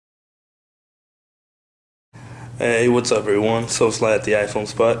Hey, what's up everyone? So Sly at the iPhone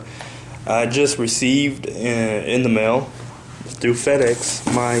spot. I just received in the mail through FedEx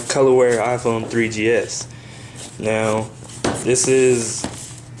my Colorware iPhone 3GS. Now, this is,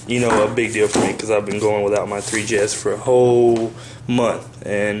 a big deal for me because I've been going without my 3GS for a whole month,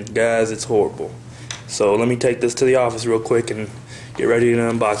 and guys, it's horrible. So let me take this to the office real quick and get ready to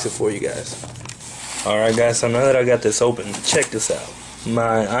unbox it for you guys. Alright guys, so now that I got this open, check this out.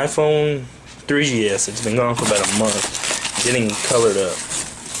 My iPhone 3GS, it's been gone for about a month, getting colored up.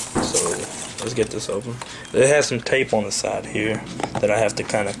 So let's get this open. It has some tape on the side here that I have to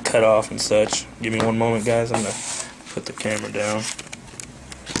kind of cut off and such. Give me one moment guys, I'm going to put the camera down.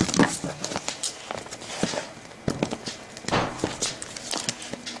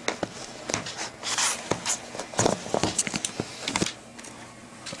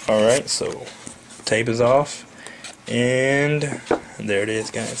 Alright, so tape is off, and there it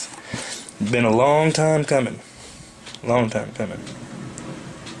is guys. Been a long time coming. Long time coming.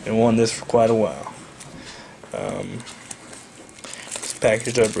 Been wanting this for quite a while. It's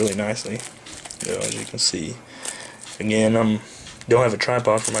packaged up really nicely, as you can see. Again, don't have a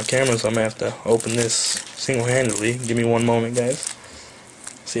tripod for my camera, so I'm gonna have to open this single-handedly. Give me one moment, guys.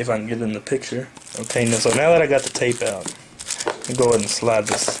 See if I can get in the picture. Okay, so now that I got the tape out, I'm gonna go ahead and slide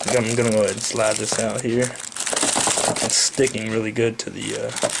this. I'm gonna go ahead and slide this out here. It's sticking really good to the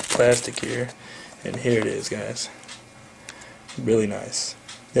plastic here, and here it is guys. Really nice.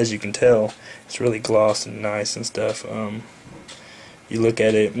 As you can tell, it's really glossed and nice and stuff. You look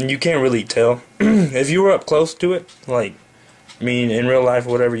at it and you can't really tell if you were up close to it, like in real life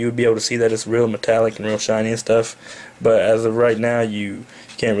or whatever, you would be able to see that it's real metallic and real shiny and stuff, but as of right now you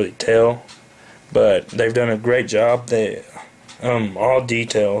can't really tell. But they've done a great job. They all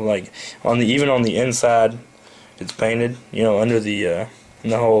detail, like even on the inside it's painted, under the in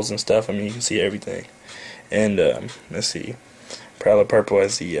the holes and stuff. You can see everything. And let's see, Prowler Purple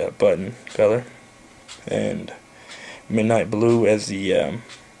as the button color, and Midnight Blue as the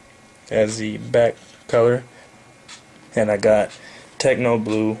back color, and I got Techno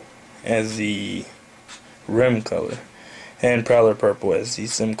Blue as the rim color, and Prowler Purple as the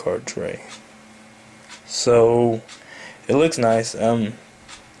SIM card tray. So it looks nice.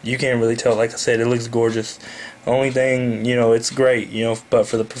 You can't really tell. Like I said, it looks gorgeous. Only thing, it's great, but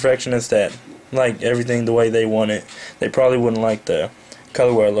for the perfectionists that like everything the way they want it, they probably wouldn't like the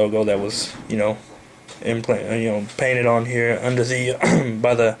Colorware logo that was, painted on here under the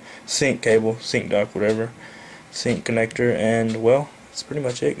by the sync cable, sync dock, whatever, sync connector. And well, that's pretty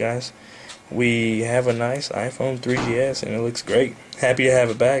much it, guys. We have a nice iPhone 3GS, and it looks great. Happy to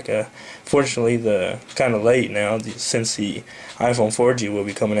have it back. Fortunately, the kind of late now, since the iPhone 4G will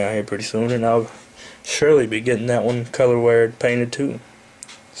be coming out here pretty soon, and I'll surely be getting that one Colorware painted too.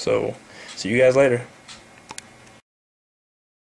 So, see you guys later.